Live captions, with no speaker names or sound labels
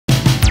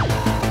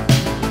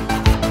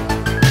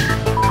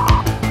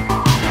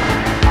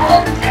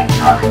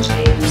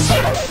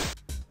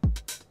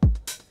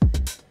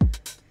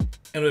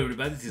Hello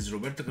everybody, this is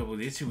Roberto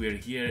Capodieci. We are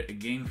here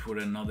again for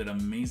another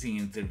amazing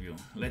interview.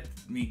 Let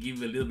me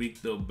give a little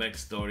bit of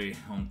backstory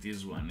on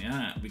this one,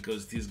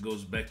 because this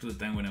goes back to the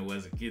time when I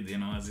was a kid.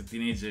 As a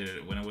teenager,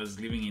 when I was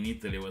living in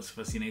Italy, I was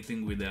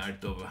fascinated with the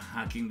art of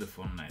hacking the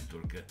phone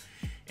network.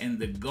 And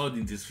the god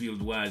in this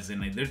field was,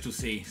 and I dare to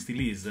say still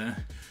is,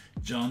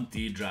 John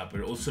T.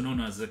 Draper, also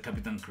known as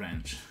Captain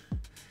Crunch.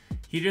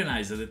 He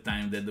realized at the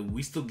time that the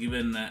whistle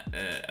given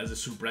as a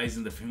surprise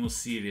in the famous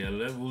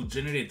serial would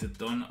generate a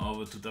ton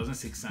of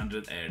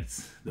 2600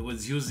 Hz that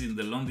was used in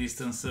the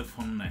long-distance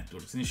phone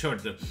networks. In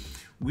short,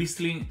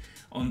 whistling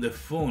on the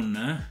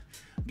phone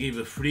gave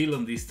a free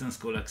long-distance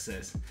call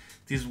access.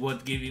 This is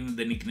what gave him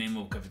the nickname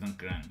of Captain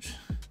Crunch.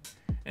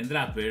 And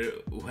Draper,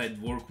 who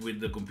had worked with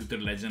the computer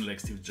legend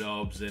like Steve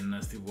Jobs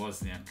and Steve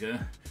Wozniak.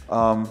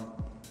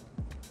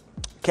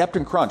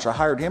 Captain Crunch, I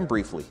hired him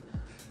briefly.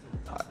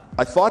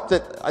 I thought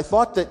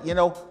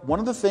that, one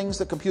of the things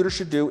that computers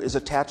should do is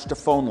attach to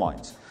phone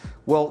lines.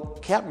 Well,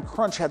 Captain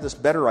Crunch had this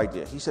better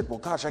idea. He said, well,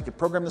 gosh, I could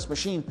program this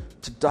machine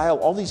to dial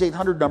all these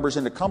 800 numbers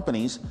into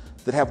companies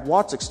that have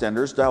Watts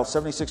extenders, dial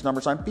 76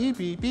 numbers on beep,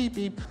 beep, beep,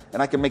 beep,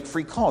 and I can make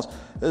free calls.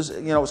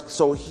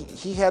 So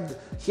he had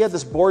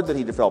this board that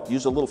he developed,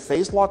 used a little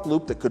phase lock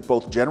loop that could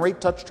both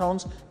generate touch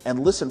tones and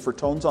listen for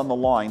tones on the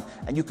line,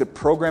 and you could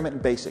program it in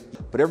BASIC.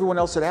 But everyone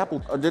else at Apple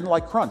didn't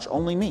like Crunch,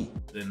 only me.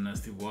 Then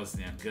Steve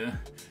Wozniak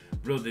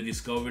brought the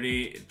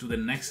discovery to the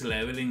next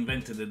level,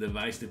 invented a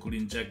device that could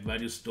inject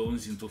various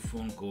tones into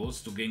phone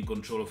calls to gain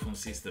control of phone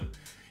system.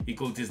 He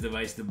called this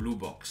device the blue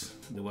box.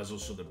 There was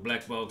also the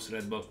black box,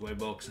 red box, white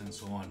box, and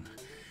so on.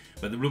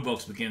 But the blue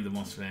box became the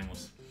most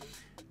famous.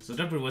 So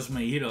Draper was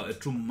my hero, a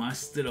true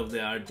master of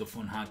the art of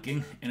phone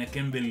hacking, and I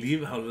can't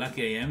believe how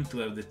lucky I am to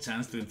have the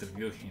chance to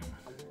interview him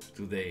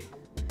today.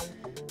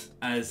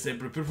 As I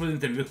prepared for the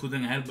interview, I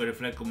couldn't help but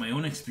reflect on my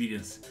own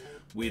experience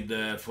with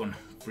phone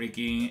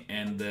phreaking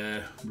and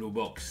blue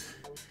box.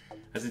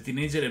 As a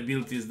teenager, I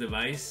built this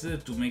device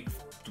to make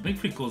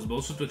free calls, but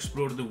also to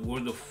explore the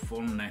world of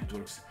phone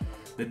networks.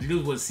 The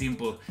deal was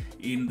simple.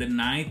 In the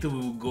night, we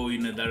would go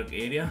in a dark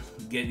area,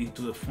 get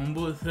into the phone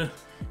booth,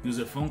 use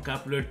a phone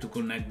coupler to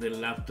connect the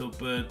laptop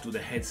to the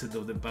headset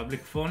of the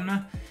public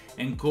phone,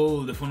 and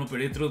call the phone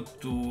operator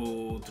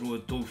through a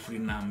toll-free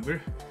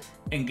number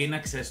and gain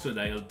access to a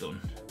dial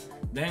tone.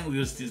 Then we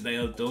use this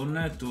dial tone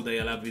to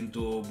dial up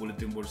into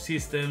bulletin board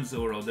systems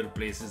or other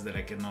places that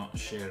I cannot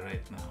share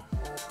right now.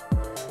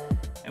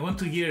 I want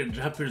to hear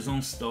Draper's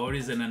own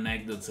stories and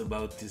anecdotes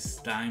about his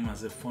time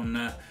as a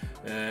phone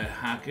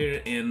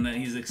hacker and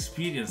his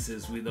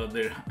experiences with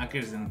other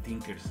hackers and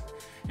thinkers.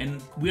 And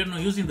we are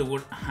not using the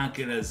word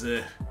hacker as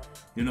a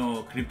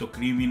crypto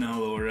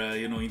criminal or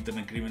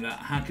internet criminal.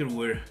 Hacker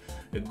were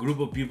a group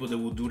of people that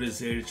would do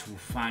research, who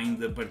find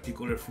the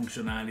particular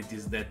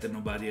functionalities that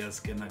nobody else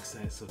can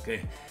access.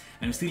 Okay,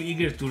 I'm still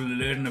eager to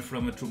learn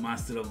from a true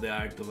master of the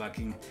art of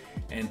hacking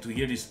and to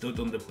hear his thought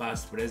on the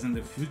past, present,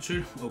 and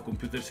future of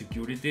computer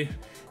security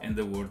and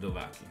the world of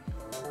hacking.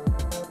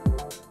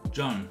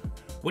 John,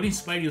 what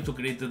inspired you to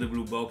create the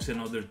Blue Box and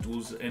other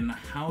tools, and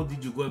how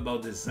did you go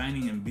about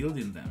designing and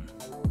building them?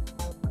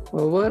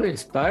 Well, what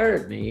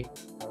inspired me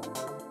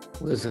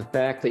was the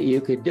fact that you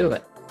could do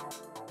it.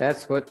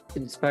 That's what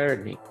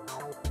inspired me.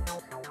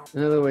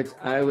 In other words,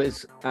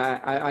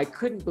 I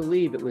couldn't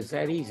believe it was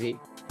that easy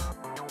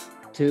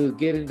to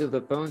get into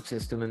the phone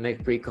system and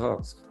make free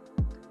calls.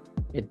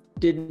 It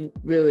didn't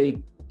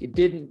really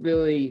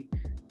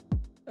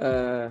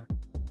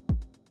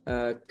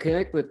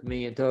connect with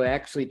me until I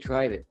actually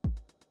tried it.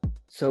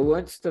 So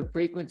once the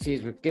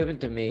frequencies were given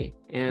to me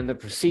and the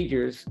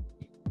procedure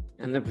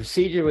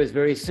was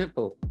very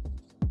simple.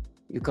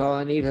 You call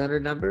an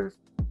 800 number,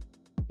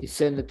 you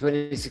send the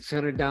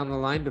 2600 down the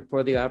line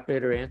before the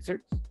operator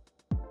answered.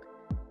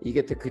 You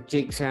get the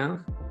ka-ching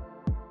sound,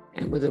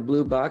 and with a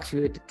blue box,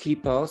 you hit the key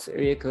pulse,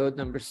 area code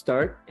number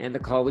start, and the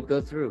call would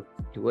go through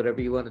to whatever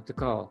you wanted to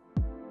call.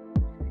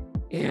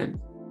 And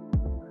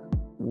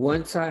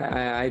once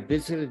I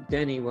visited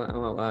Denny,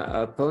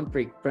 a phone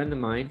freak friend of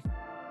mine,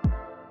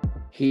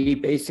 he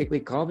basically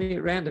called me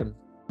at random.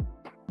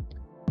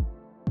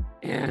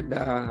 And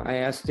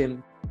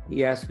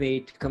he asked me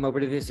to come over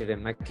to visit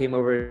him. I came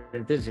over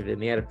and visited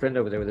him. He had a friend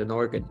over there with an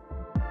organ,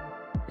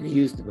 and he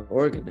used the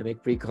organ to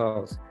make free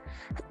calls.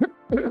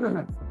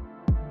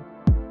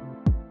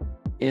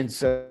 And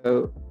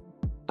so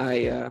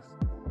I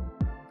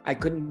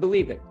couldn't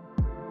believe it.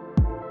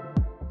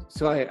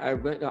 So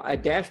I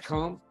dashed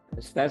home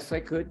as fast as I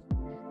could.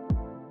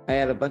 I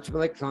had a bunch of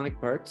electronic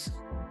parts,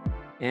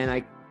 and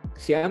I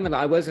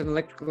was an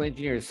electrical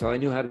engineer, so I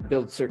knew how to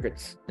build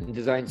circuits and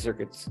design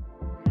circuits.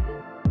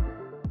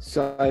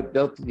 So I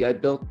built the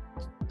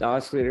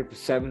oscillator for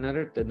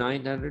 700, the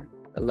 900,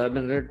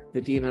 1100,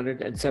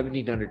 1500, and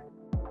 1700.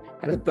 I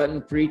had a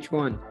button for each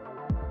one.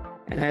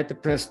 And I had to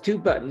press 2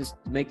 buttons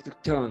to make the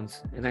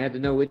tones, and I had to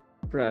know which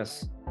to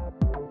press.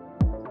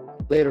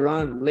 Later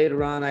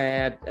on, I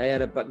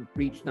had a button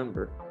for each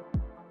number,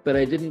 but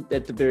I didn't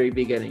at the very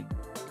beginning.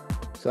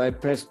 So I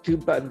pressed 2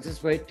 buttons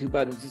this way, 2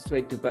 buttons this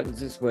way, 2 buttons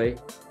this way.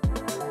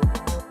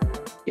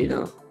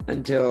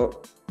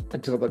 until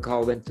the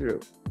call went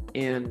through.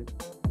 And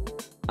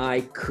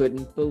I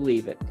couldn't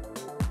believe it.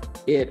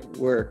 It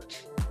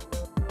worked.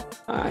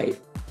 My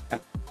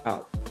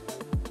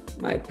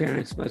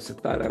parents must have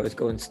thought I was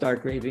going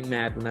stark raving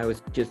mad when I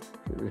was just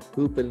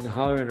hooping and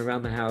hollering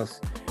around the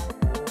house.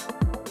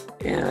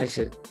 And I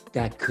said,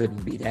 that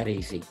couldn't be that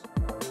easy.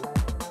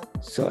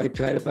 So I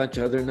tried a bunch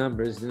of other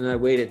numbers, and then I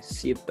waited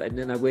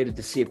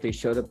to see if they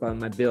showed up on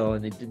my bill,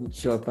 and they didn't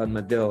show up on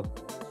my bill.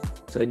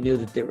 So I knew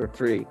that they were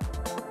free.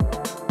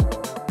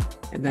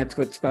 And that's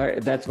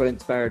what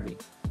inspired me.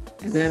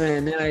 And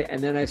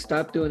then I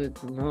stopped doing it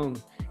from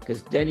home,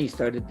 because then he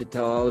started to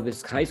tell all of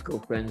his high school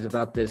friends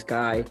about this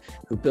guy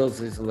who builds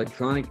this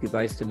electronic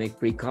device to make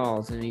free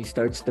calls, and he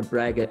starts to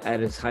brag at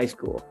his high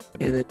school.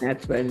 And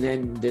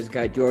then this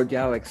guy, George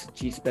Alex,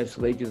 chief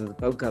special agent of the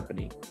phone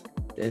company,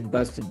 then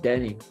busted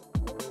Denny.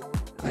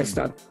 I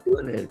stopped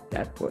doing it at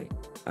that point.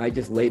 I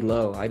just laid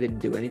low. I didn't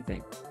do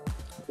anything.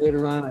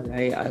 Later on,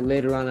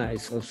 I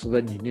social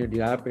engineered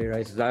the operator.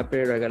 I said,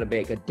 operator, I got to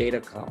make a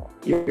data call.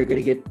 You're going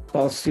to get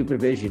false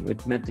supervision,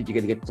 which meant that you're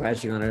going to get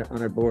flashing on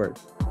our board.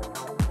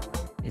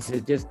 He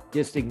said,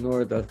 just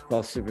ignore the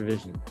false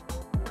supervision.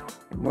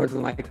 And more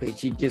than likely,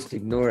 she'd just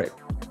ignore it.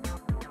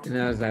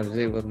 And I was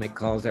able to make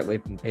calls that way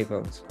from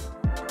payphones.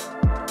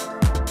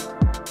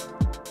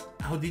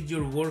 How did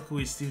your work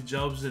with Steve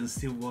Jobs and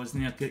Steve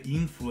Wozniak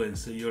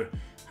influence your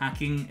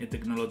hacking and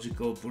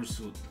technological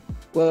pursuit?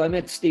 Well, I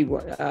met Steve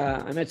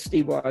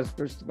Woz,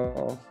 first of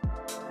all.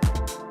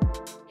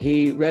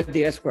 He read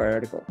the Esquire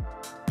article.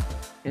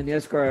 And the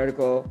Esquire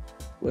article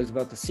was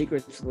about the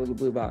secrets of the little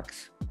blue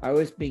box. I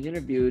was being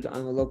interviewed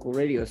on a local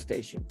radio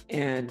station,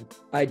 and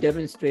I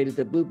demonstrated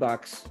the blue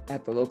box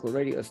at the local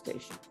radio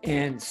station.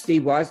 And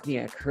Steve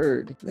Wozniak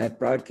heard that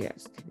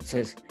broadcast. He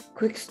says,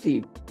 quick,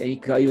 Steve.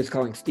 And he was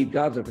calling Steve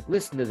Jobs over,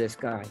 listen to this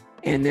guy.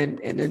 And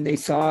then they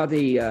saw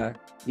the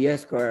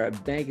Esquire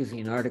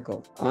magazine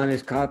article on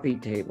his coffee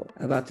table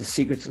about the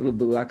secrets of the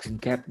blue box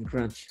and Captain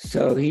Crunch.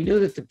 So he knew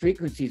that the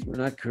frequencies were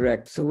not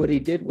correct. So what he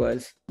did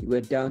was he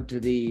went down to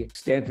the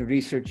Stanford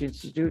Research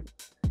Institute,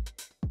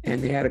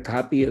 and they had a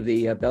copy of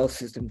the Bell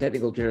System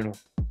Technical Journal.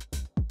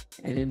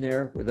 And in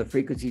there were the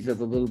frequencies of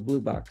the little blue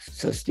box.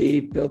 So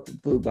Steve built the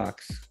blue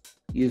box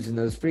using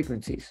those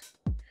frequencies,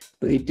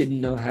 but he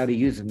didn't know how to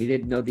use them. He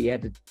didn't know that he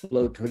had to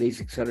blow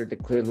 2600 to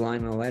clear the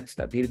line and all that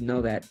stuff. He didn't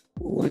know that.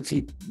 Once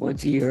he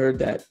heard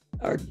that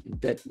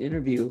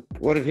interview,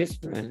 one of his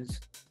friends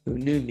who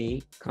knew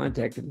me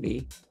contacted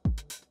me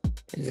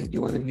and said,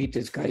 you want to meet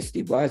this guy,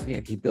 Steve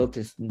Wozniak? He built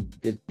this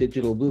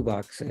digital blue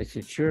box. I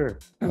said, sure.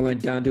 I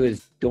went down to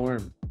his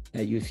dorm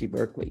at UC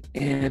Berkeley.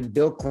 And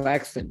Bill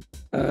Claxton,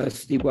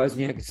 Steve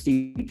Wozniak, and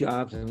Steve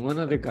Jobs, and one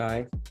other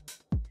guy,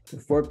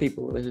 4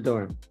 people in the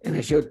dorm. And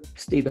I showed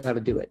Steve how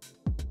to do it.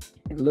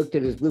 And looked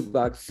at his blue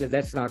box and said,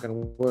 that's not going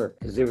to work,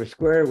 because they were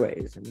square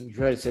waves. And you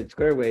try to set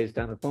square waves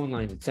down the phone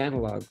line, it's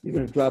analog. You're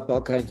going to drop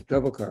all kinds of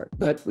trouble cards.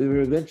 But we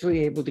were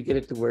eventually able to get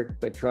it to work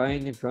by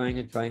trying and trying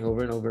and trying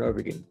over and over and over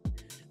again.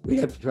 We'd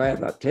have to try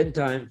about 10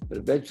 times, but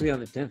eventually on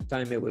the 10th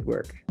time it would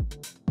work.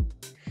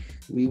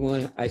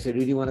 I said,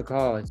 who do you want to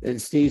call?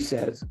 And Steve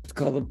says, let's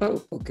call the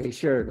Pope. Okay,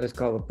 sure, let's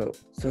call the Pope.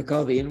 So I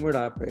called the inward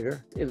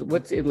operator.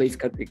 What's Italy's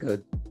country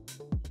code?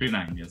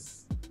 39,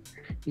 yes.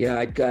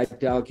 Yeah,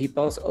 I'll keep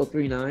also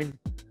 039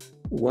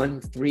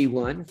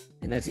 131,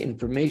 and that's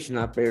information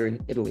operator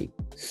in Italy.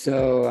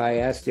 So I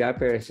asked the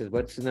operator, I said,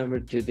 what's the number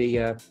to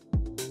the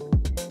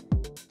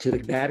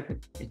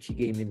Vatican? And she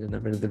gave me the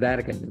number to the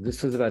Vatican.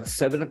 This was about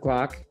 7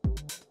 o'clock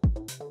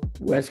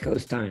West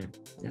Coast time.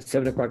 At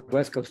 7 o'clock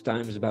West Coast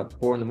time is about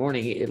 4 in the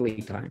morning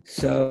Italy time.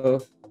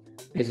 So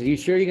I said, you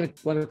sure you're going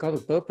to want to call the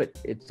Pope?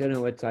 It's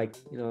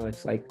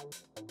like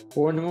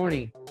 4 in the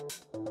morning.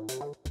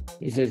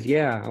 He says,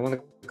 yeah, I want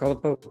to call the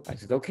Pope. I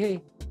said,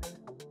 okay,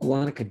 I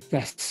want to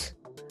confess.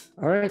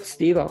 All right,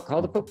 Steve, I'll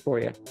call the Pope for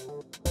you.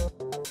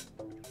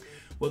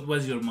 What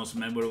was your most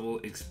memorable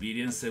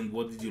experience, and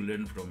what did you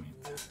learn from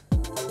it?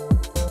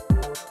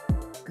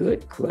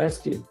 Good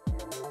question.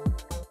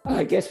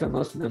 I guess my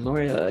most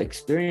memorable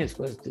experience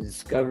was the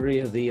discovery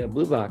of the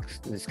blue box,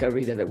 the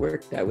discovery that it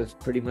worked. That was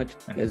pretty much,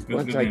 because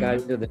once I got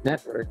into the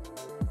network,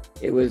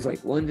 it was like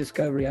one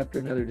discovery after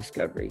another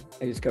discovery.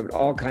 I discovered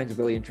all kinds of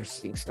really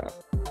interesting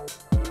stuff.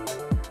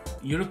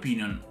 Your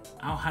opinion,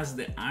 how has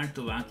the art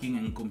of hacking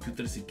and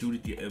computer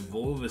security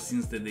evolved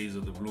since the days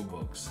of the blue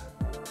box?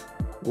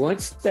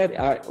 Once that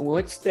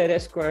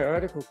Esquire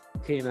article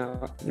came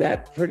out,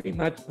 that pretty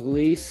much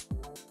police,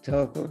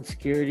 telephone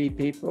security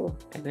people,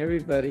 and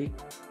everybody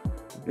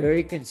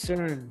very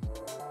concerned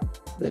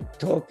that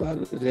toll plug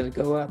was going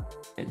to go up.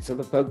 And so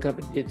the phone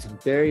company did some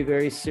very,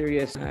 very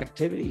serious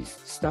activities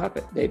to stop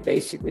it. They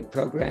basically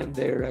programmed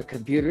their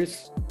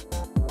computers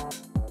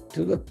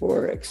to look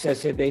for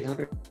excessive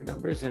 800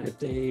 numbers, and if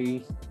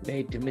they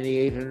made too many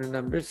 800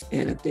 numbers,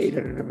 and if the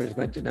 800 numbers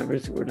went to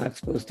numbers that were not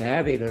supposed to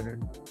have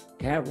 800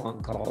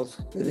 long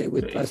calls, they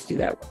would bust you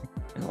that way.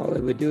 And all they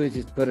would do is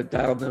just put a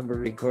dial number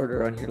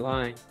recorder on your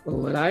line. Well,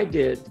 what I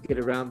did to get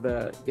around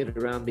the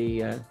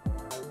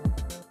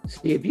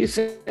See, if you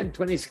send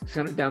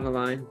 2600 down the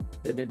line,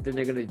 then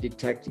they're going to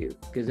detect you,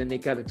 because then they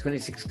got a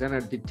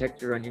 2600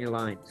 detector on your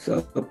line.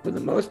 So for the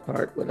most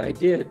part, what I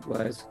did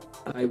was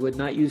I would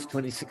not use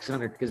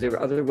 2600 because there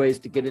were other ways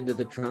to get into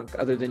the trunk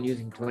other than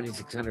using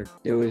 2600.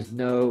 There was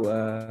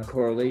no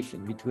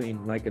correlation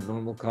between like a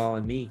normal call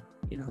and me.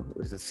 You know, it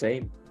was the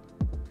same.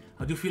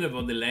 How do you feel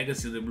about the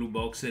legacy of the blue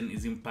box and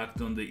its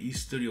impact on the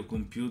history of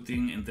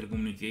computing and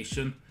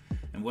telecommunication?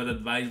 And what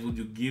advice would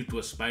you give to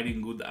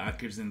aspiring good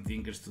hackers and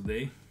thinkers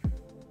today?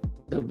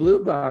 The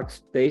blue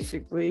box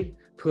basically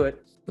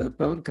put the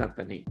phone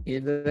company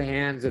into the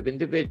hands of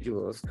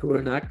individuals who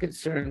are not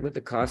concerned with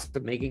the cost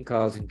of making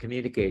calls and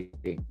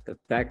communicating. The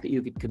fact that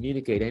you could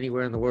communicate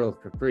anywhere in the world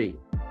for free,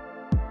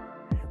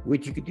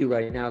 which you could do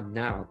right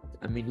now.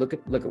 I mean, look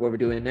at what we're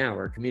doing now.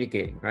 We're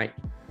communicating, right?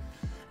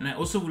 And I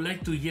also would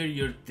like to hear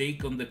your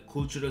take on the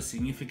cultural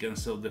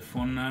significance of the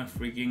phone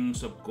phreaking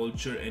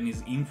subculture and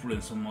its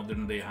influence on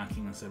modern day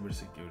hacking and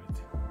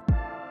cybersecurity.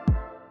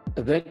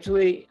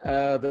 Eventually,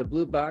 the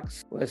blue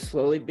box was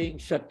slowly being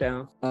shut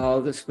down. All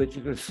the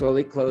switches were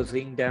slowly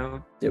closing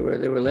down. There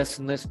were less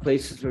and less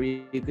places where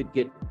you could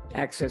get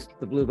access to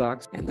the blue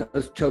box, and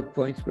those choke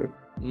points were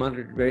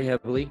monitored very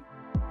heavily.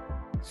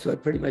 So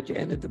it pretty much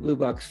ended the blue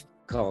box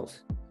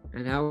calls.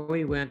 And how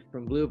we went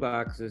from blue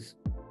boxes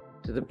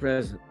to the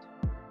present.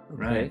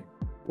 Okay. Right.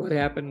 What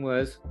happened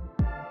was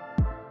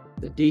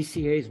the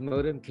DCA's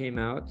modem came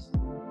out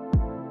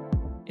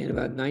in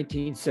about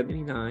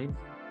 1979.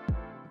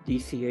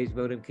 DCA's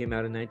modem came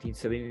out in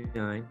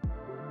 1979.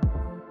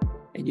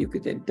 And you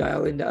could then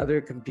dial into other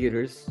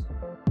computers.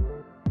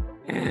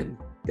 And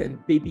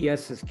then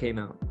BBSs came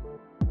out.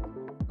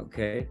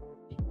 Okay.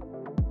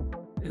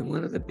 And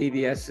one of the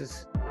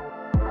BBSs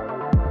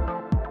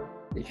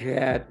that you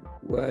had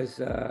was,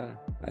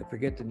 I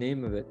forget the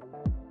name of it,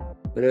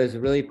 but it was a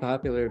really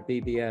popular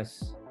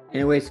BBS.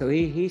 Anyway, so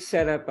he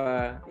set up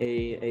a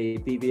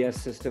BBS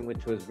system,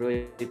 which was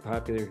really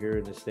popular here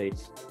in the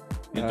States.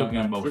 You're talking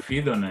about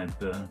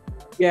FidoNet.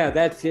 Yeah,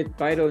 that's it,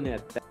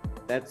 FidoNet.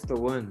 That's the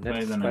one.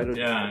 That's FidoNet.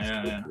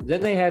 Yeah. Then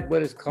they had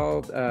what is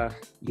called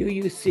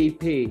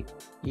UUCP,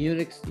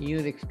 Unix to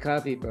Unix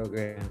copy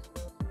program.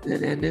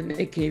 And then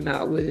they came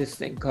out with this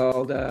thing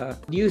called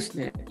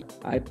Usenet.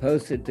 I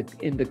posted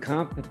in the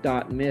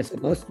comp.mis, the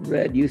most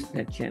read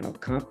Usenet channel,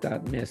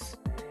 comp.mis.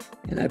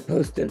 And I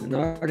posted an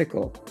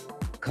article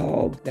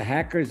called The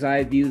Hacker's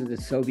Eye View to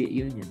the Soviet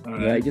Union.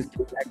 Right. I just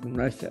came back from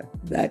Russia.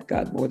 That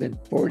got more than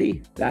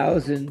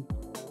 40,000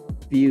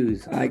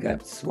 views. I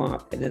got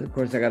swamped. And then, of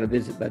course, I got a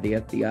visit by the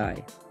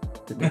FBI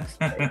the next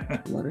day.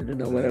 Wanted to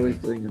know what I was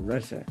doing in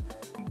Russia.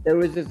 There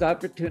was this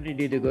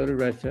opportunity to go to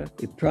Russia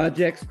with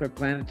projects for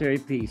planetary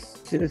peace,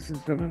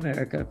 citizens from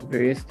America,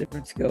 various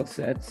different skill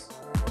sets.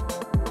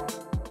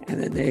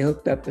 And then they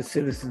hooked up the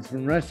citizens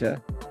from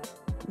Russia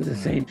with the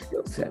same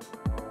skill set.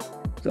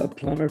 So a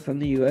plumber from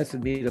the US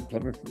would meet a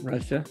plumber from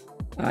Russia.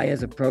 I,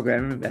 as a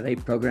programmer, met a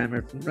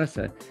programmer from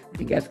Russia.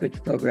 And guess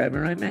which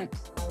programmer I met?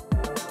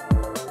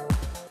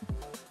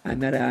 I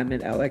met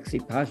Alexei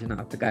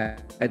Pazhinov, the guy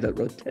that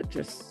wrote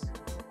Tetris.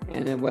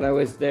 And then when I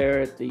was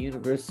there at the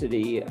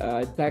university,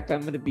 in fact,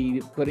 I'm going to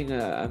be putting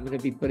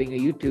a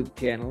YouTube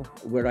channel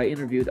where I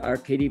interviewed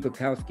Arkady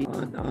Bukowski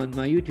on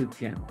my YouTube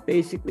channel.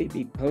 Basically,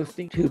 be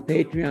posting to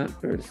Patreon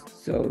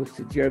first. So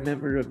since you're a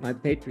member of my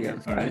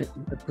Patreon, right.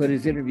 I put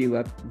his interview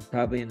up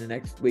probably in the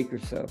next week or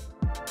so.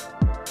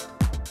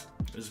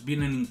 It's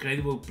been an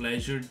incredible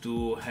pleasure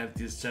to have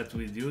this chat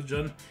with you,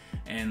 John,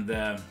 and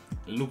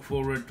look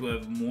forward to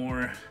have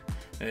more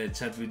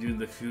chat with you in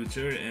the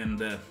future.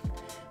 And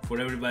for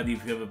everybody,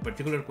 if you have a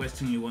particular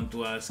question you want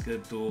to ask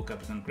to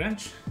Captain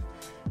Crunch,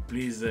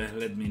 please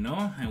let me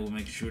know, and we'll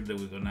make sure that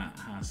we're gonna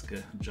ask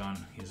John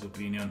his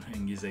opinion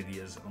and his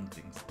ideas on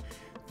things.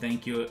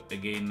 Thank you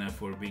again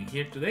for being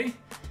here today,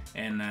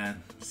 and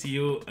see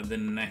you at the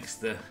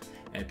next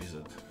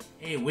episode.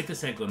 Hey, wait a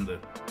second.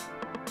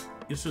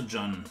 You saw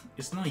John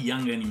is not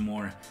young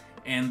anymore,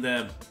 and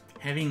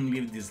having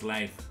lived his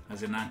life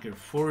as an hacker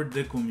for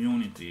the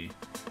community,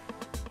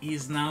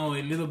 he's now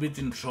a little bit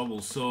in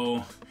trouble.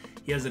 So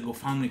he has a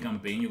GoFundMe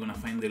campaign. You're gonna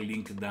find the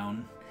link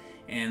down,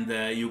 and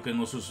you can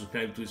also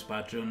subscribe to his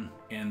Patreon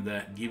and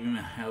give him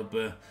help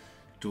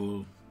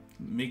to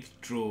make it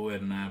through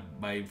and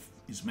buy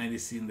his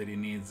medicine that he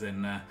needs,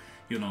 and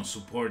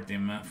support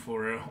him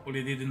for all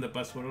he did in the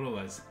past for all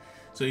of us.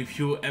 So if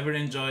you ever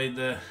enjoyed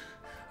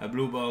a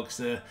blue box,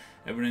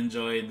 ever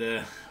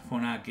enjoyed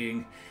phone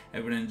hacking,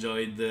 ever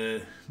enjoyed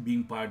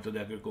being part of the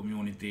hacker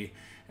community,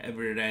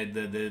 ever read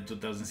the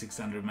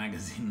 2600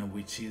 magazine,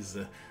 which is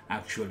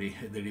actually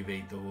a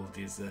derivative of all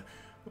this,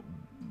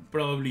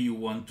 probably you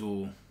want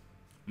to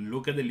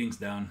look at the links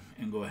down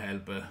and go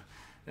help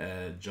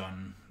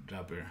John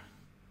Draper,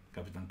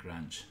 Captain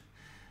Crunch,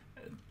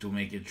 to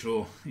make it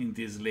through in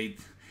these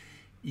late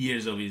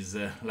years of his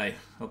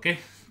life. Okay,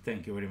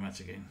 thank you very much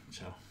again.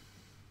 Ciao.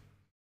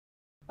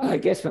 I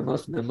guess my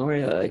most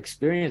memorable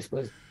experience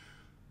was...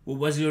 What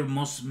was your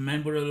most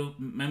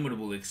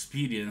memorable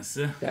experience?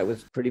 That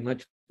was pretty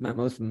much my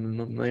most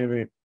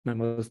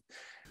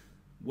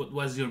What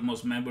was your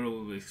most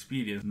memorable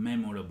experience?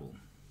 Memorable.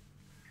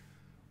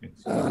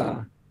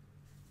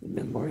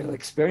 Memorial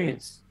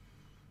experience.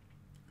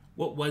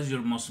 What was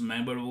your most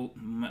memorable?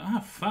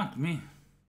 Fuck me.